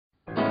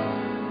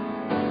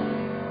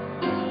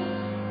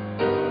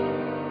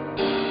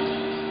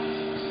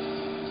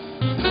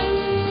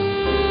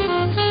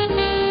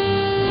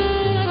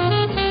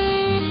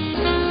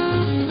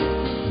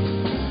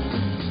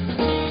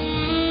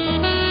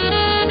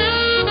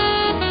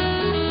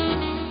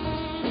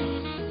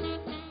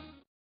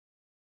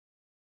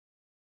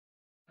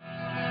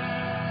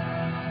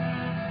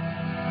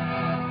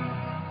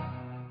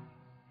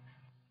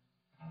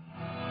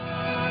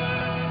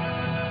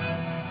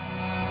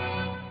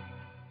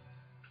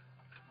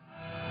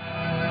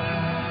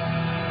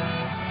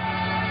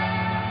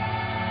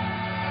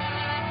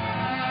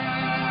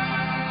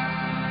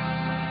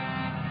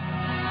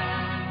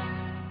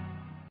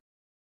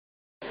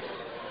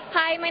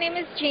my name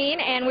is Jean,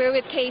 and we're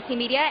with KC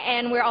Media,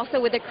 and we're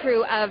also with a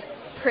crew of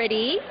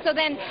Pretty. So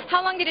then,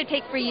 how long did it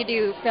take for you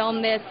to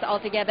film this all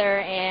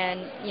together,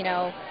 and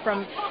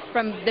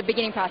from the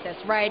beginning process,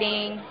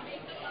 writing?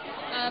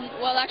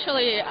 Well,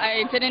 actually,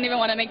 I didn't even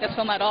want to make this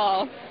film at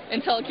all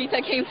until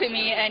Kita came to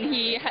me, and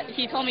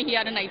he told me he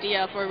had an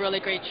idea for a really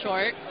great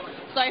short.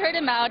 So I heard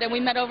him out, and we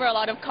met over a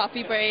lot of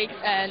coffee breaks,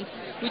 and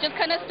we just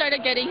kind of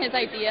started getting his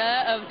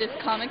idea of this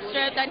comic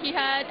strip that he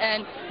had,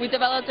 and we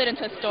developed it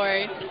into a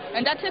story.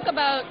 And that took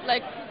about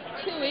like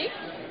 2 weeks,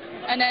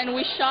 and then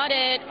we shot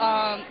it.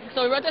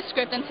 So we wrote the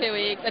script in 2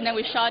 weeks, and then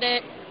we shot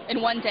it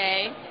in 1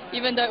 day,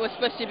 even though it was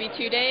supposed to be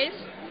 2 days.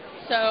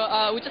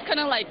 So we just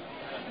kind of like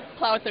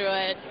plowed through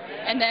it,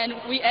 and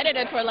then we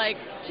edited for like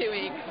 2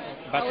 weeks.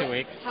 About 2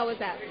 weeks. How was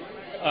that?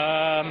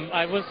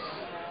 I was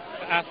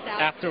asked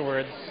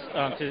afterwards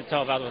to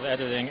tell about with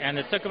editing, and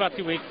it took about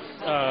 2 weeks.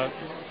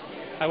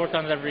 I worked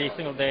on it every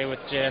single day with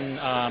Jin,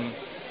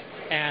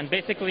 and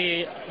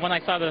basically when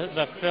I saw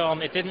the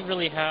film, it didn't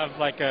really have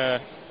like a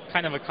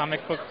kind of a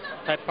comic book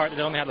type part. It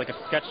only had like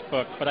a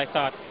sketchbook, but I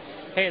thought,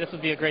 hey, this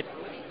would be a great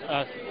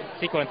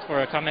sequence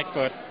for a comic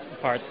book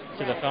part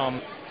to the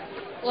film.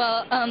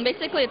 Well,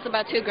 basically it's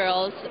about two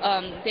girls.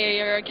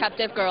 They are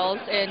captive girls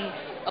in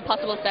a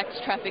possible sex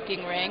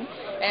trafficking ring,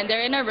 and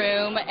they're in a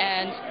room,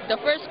 and the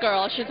first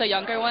girl, she's a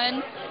younger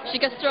one, she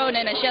gets thrown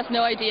in and she has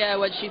no idea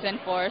what she's in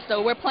for.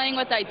 So we're playing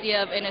with the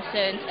idea of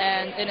innocence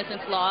and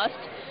innocence lost.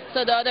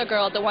 So the other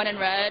girl, the one in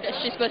red,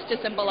 she's supposed to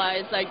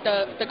symbolize like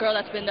the girl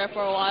that's been there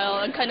for a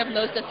while and kind of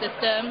knows the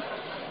system.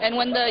 And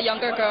when the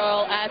younger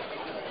girl asks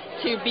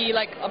to be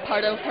like a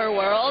part of her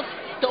world,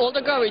 the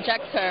older girl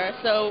rejects her.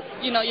 So,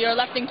 you're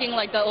left thinking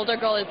like the older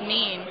girl is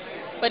mean.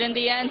 But in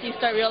the end, you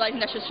start realizing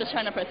that she's just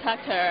trying to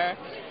protect her.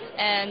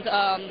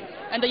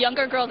 And the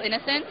younger girl's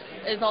innocence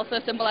is also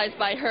symbolized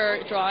by her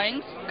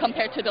drawings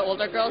compared to the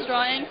older girl's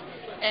drawings.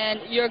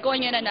 And you're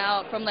going in and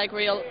out from like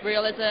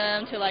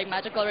realism to like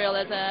magical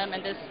realism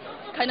and this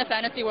kind of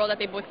fantasy world that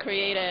they both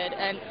created.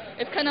 And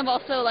it's kind of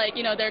also like,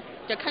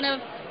 they're kind of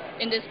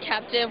in this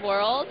captive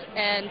world,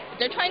 and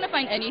they're trying to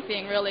find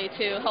anything really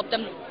to help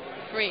them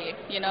free,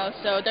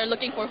 so they're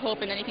looking for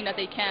hope in anything that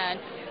they can.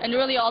 And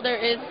really all there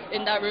is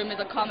in that room is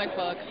a comic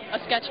book, a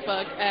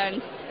sketchbook,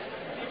 and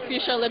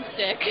fuchsia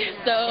lipstick,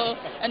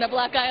 and a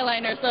black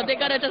eyeliner, so they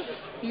gotta just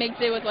make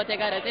do with what they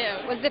gotta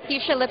do. Was the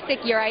fuchsia lipstick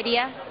your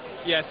idea?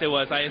 Yes, it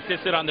was. I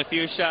insisted on the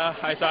fuchsia.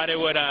 I thought it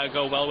would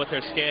go well with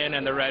her skin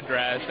and the red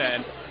dress,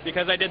 and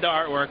because I did the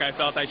artwork, I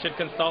felt I should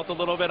consult a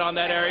little bit on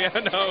that area.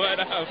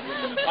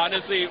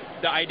 Honestly,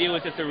 the idea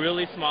was just a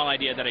really small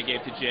idea that I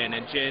gave to Jin,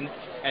 and Jin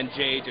and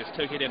Jay just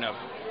took it in a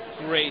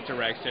great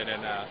direction,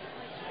 and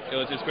it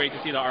was just great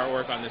to see the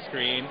artwork on the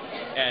screen.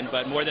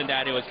 But more than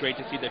that, it was great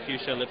to see the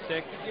fuchsia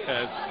lipstick,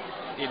 because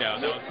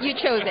you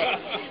chose it.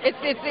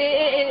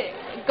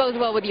 It goes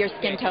well with your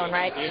skin tone,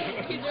 right?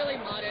 He's really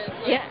modest.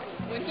 Yeah.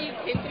 When he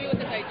came to me with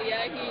this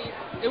idea,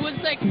 it was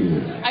like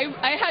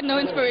I had no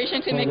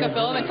inspiration to make a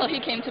film until he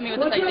came to me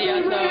with this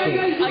idea. So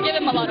I'll give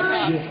him a lot of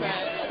props for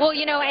it. Well,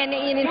 and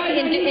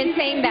in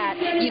saying that,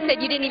 you said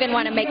you didn't even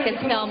want to make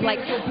this film. Like,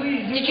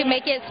 did you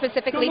make it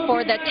specifically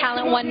for the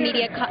Talent One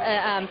Media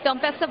Film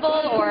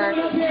Festival, or?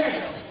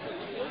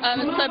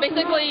 So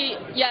basically,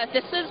 yes,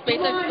 this is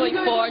basically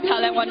for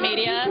Talent One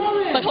Media,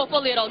 but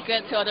hopefully it'll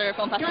get to other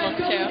film festivals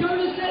too.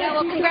 Yeah,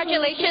 well,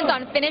 congratulations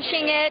on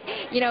finishing it,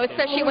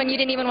 especially when you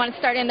didn't even want to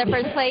start in the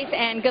first place,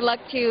 and good luck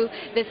to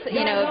this,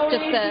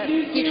 just the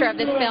future of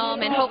this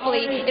film, and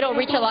hopefully it'll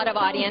reach a lot of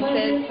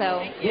audiences, so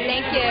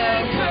thank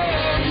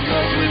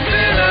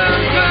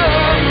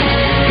you.